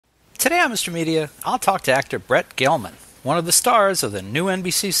Today on Mr. Media, I'll talk to actor Brett Gelman, one of the stars of the new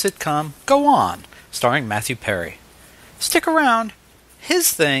NBC sitcom Go On, starring Matthew Perry. Stick around.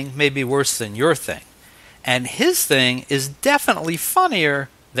 His thing may be worse than your thing, and his thing is definitely funnier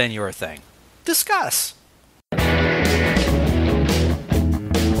than your thing. Discuss.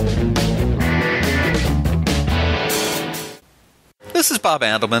 This is Bob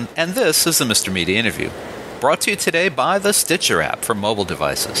Andelman, and this is the Mr. Media Interview, brought to you today by the Stitcher app for mobile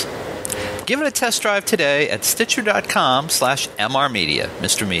devices. Give it a test drive today at Stitcher.com/MRmedia,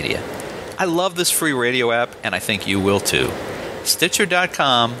 Mr. Media. I love this free radio app, and I think you will too.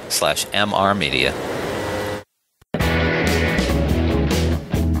 Stitcher.com/MRmedia.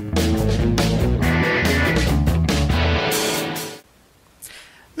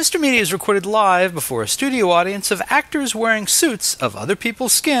 Mr. Media is recorded live before a studio audience of actors wearing suits of other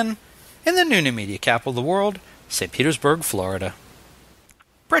people's skin in the new media capital of the world, St. Petersburg, Florida.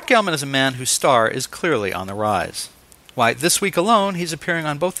 Brett Gelman is a man whose star is clearly on the rise. Why, this week alone, he's appearing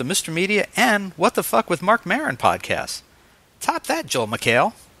on both the Mr. Media and What the Fuck with Marc Maron podcasts. Top that, Joel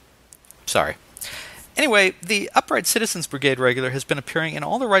McHale. Sorry. Anyway, the Upright Citizens Brigade regular has been appearing in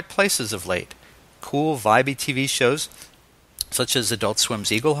all the right places of late. Cool, vibey TV shows such as Adult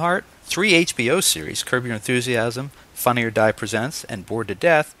Swim's Eagleheart, 3 HBO series, Curb Your Enthusiasm, Funny or Die Presents, and Bored to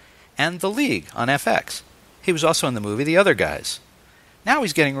Death, and The League on FX. He was also in the movie The Other Guys. Now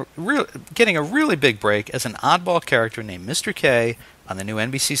he's getting a really big break as an oddball character named Mr. K on the new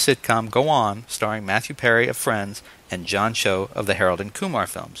NBC sitcom Go On, starring Matthew Perry of Friends and John Cho of the Harold and Kumar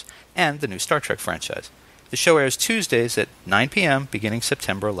films, and the new Star Trek franchise. The show airs Tuesdays at 9 p.m. beginning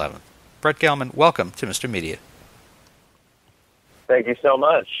September 11th. Brett Gelman, welcome to Mr. Media. Thank you so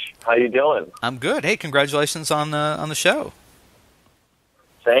much. How you doing? I'm good. Hey, congratulations on the show.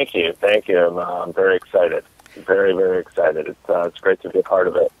 Thank you. I'm very excited. Very, very excited. It's great to be a part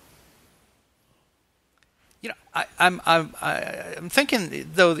of it. You know, I'm thinking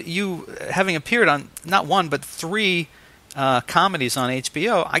though that you having appeared on not one but 3 comedies on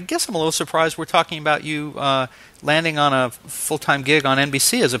HBO. I guess I'm a little surprised we're talking about you landing on a full-time gig on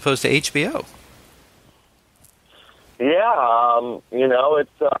NBC as opposed to HBO. Yeah,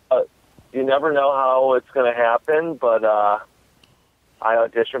 it's you never know how it's going to happen, but I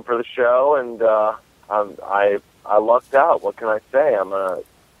auditioned for the show and I lucked out. What can I say? I'm an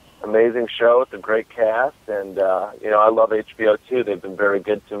amazing show. It's a great cast, and I love HBO too. They've been very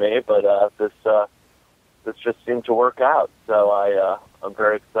good to me, but this just seemed to work out. So I'm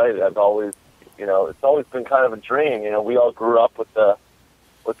very excited. I've always, it's always been kind of a dream. We all grew up with the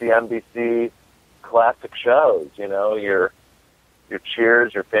NBC classic shows. Your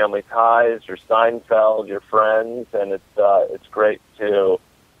Cheers, your Family Ties, your Seinfeld, your Friends, and it's great to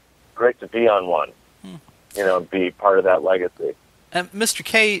be on one. Be part of that legacy. Mr.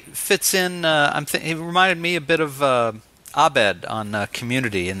 K fits in. He reminded me a bit of Abed on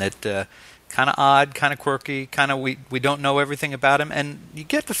Community, in that kind of odd, kind of quirky, kind of we don't know everything about him, and you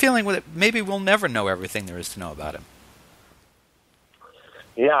get the feeling that maybe we'll never know everything there is to know about him.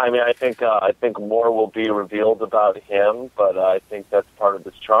 Yeah, I think more will be revealed about him, but I think that's part of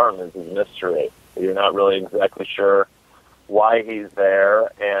his charm, is his mystery. You're not really exactly sure why he's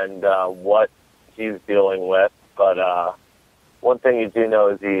there and what he's dealing with, but one thing you do know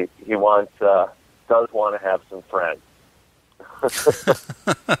is he does want to have some friends.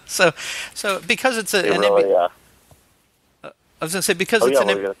 so because it's I was going to say, because it's an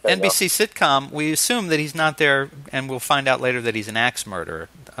NBC sitcom, we assume that he's not there, and we'll find out later that he's an axe murderer.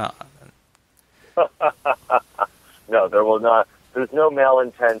 No, there will not. There's no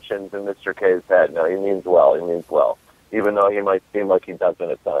malintentions in Mr. K's head. No, he means well. Even though he might seem like he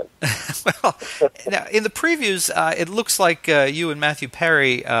doesn't at times. Well, now, in the previews, it looks like you and Matthew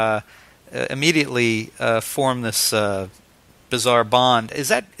Perry immediately form this bizarre bond. Is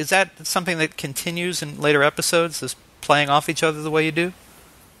that something that continues in later episodes, this playing off each other the way you do?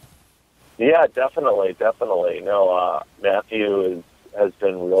 Yeah, definitely. No, Matthew has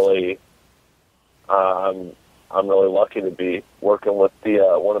been really... I'm really lucky to be working with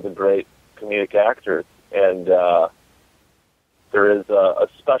one of the great comedic actors, and there is a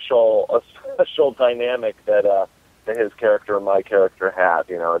special dynamic that his character and my character have.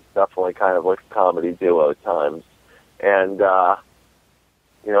 It's definitely kind of like a comedy duo at times, and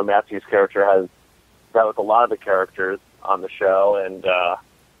Matthew's character has that with a lot of the characters on the show, and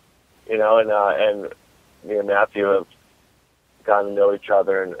and me and Matthew have gotten to know each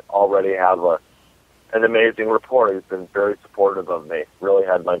other and already have an amazing rapport. He's been very supportive of me, really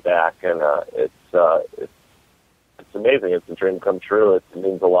had my back, and it's amazing. It's a dream come true. It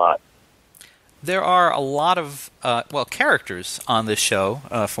means a lot. There are a lot of, characters on this show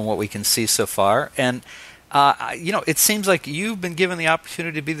from what we can see so far. And, it seems like you've been given the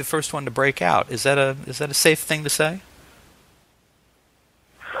opportunity to be the first one to break out. Is that a safe thing to say?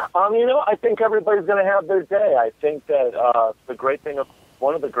 I think everybody's going to have their day. I think that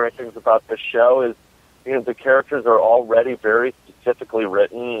one of the great things about this show is, the characters are already very specifically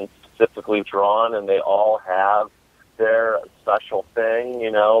written, specifically drawn, and they all have their special thing.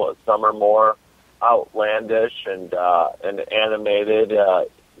 Some are more outlandish and animated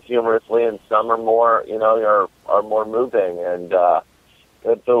humorously, and some are more, are more moving. And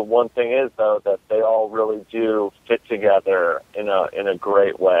the one thing is, though, that they all really do fit together in a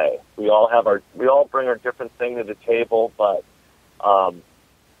great way. We all bring our different thing to the table, but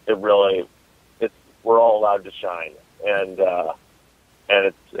we're all allowed to shine, and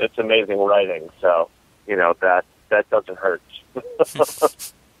it's amazing writing. So that doesn't hurt.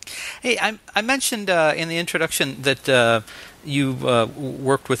 Hey, I mentioned in the introduction that you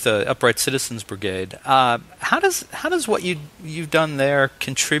worked with the Upright Citizens Brigade. How does what you've done there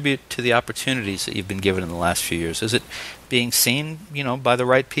contribute to the opportunities that you've been given in the last few years? Is it being seen, by the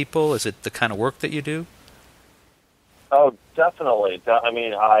right people? Is it the kind of work that you do? Oh, definitely.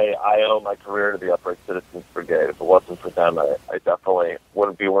 I owe my career to the Upright Citizens Brigade. If it wasn't for them, I definitely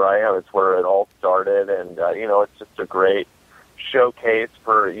wouldn't be where I am. It's where it all started, and it's just a great showcase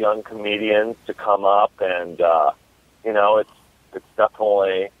for young comedians to come up, and it's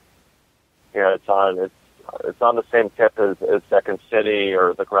definitely it's on the same tip as Second City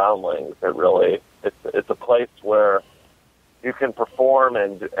or the Groundlings. It's a place where you can perform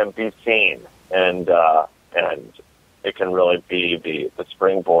and be seen, and it can really be the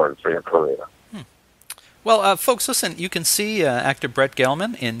springboard for your career. Well, folks, listen, you can see actor Brett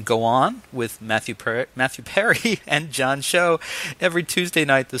Gelman in Go On with Matthew Perry and John Cho every Tuesday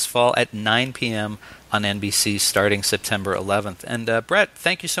night this fall at 9 p.m. on NBC starting September 11th. And Brett,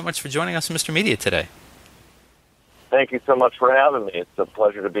 thank you so much for joining us, Mr. Media, today. Thank you so much for having me. It's a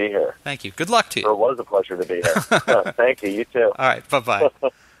pleasure to be here. Thank you. Good luck to you. It was a pleasure to be here. Thank you. You too. All right. Bye-bye.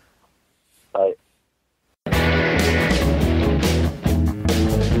 Bye.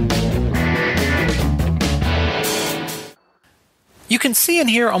 You can see and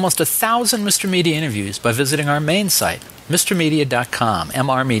hear almost 1,000 Mr. Media interviews by visiting our main site, mrmedia.com,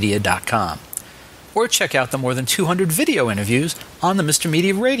 mrmedia.com. Or check out the more than 200 video interviews on the Mr.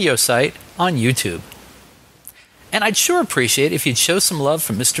 Media radio site on YouTube. And I'd sure appreciate if you'd show some love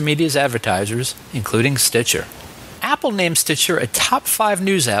for Mr. Media's advertisers, including Stitcher. Apple named Stitcher a top 5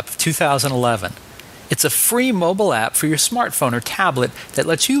 news app of 2011. It's a free mobile app for your smartphone or tablet that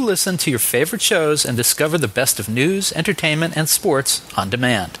lets you listen to your favorite shows and discover the best of news, entertainment, and sports on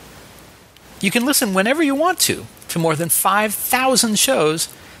demand. You can listen whenever you want to more than 5,000 shows,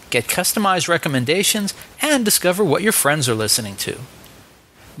 get customized recommendations, and discover what your friends are listening to.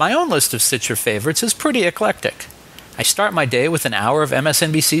 My own list of Stitcher favorites is pretty eclectic. I start my day with an hour of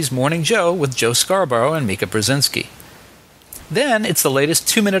MSNBC's Morning Joe with Joe Scarborough and Mika Brzezinski. Then it's the latest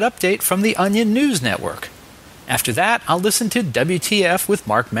 2-minute update from the Onion News Network. After that, I'll listen to WTF with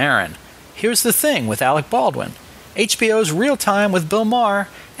Marc Maron, Here's the Thing with Alec Baldwin, HBO's Real Time with Bill Maher,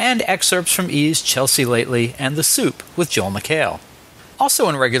 and excerpts from E's Chelsea Lately and The Soup with Joel McHale. Also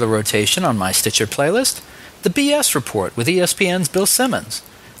in regular rotation on my Stitcher playlist, the BS Report with ESPN's Bill Simmons,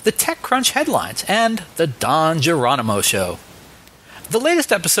 the TechCrunch headlines, and the Don Geronimo Show. The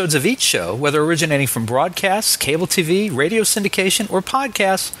latest episodes of each show, whether originating from broadcasts, cable TV, radio syndication, or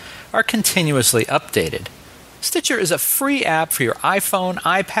podcasts, are continuously updated. Stitcher is a free app for your iPhone,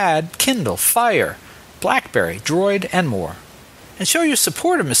 iPad, Kindle, Fire, BlackBerry, Droid, and more. And show your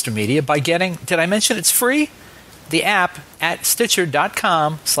support of Mr. Media by getting, did I mention it's free? The app at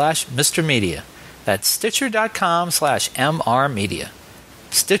Stitcher.com/Mr. Media. That's Stitcher.com/MR Media.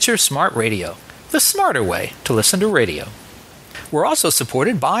 Stitcher Smart Radio, the smarter way to listen to radio. We're also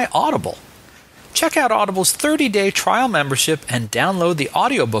supported by Audible. Check out Audible's 30-day trial membership and download the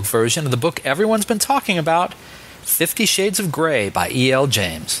audiobook version of the book everyone's been talking about, 50 Shades of Grey by E.L.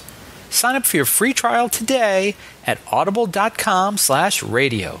 James. Sign up for your free trial today at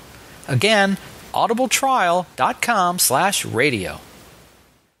audible.com/radio. Again, audibletrial.com/radio.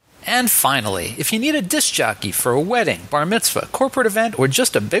 And finally, if you need a disc jockey for a wedding, bar mitzvah, corporate event, or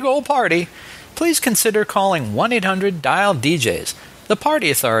just a big old party, please consider calling 1-800-DIAL-DJs, the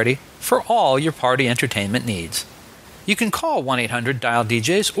party authority for all your party entertainment needs. You can call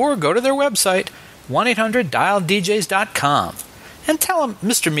 1-800-DIAL-DJs or go to their website, 1-800-DIAL-DJs.com, and tell them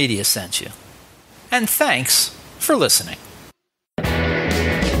Mr. Media sent you. And thanks for listening.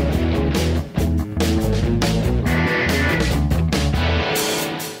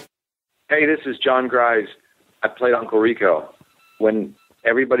 Hey, this is John Grise. I played Uncle Rico. When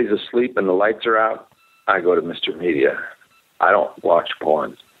everybody's asleep and the lights are out, I go to Mr. Media. I don't watch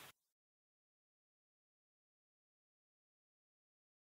porn.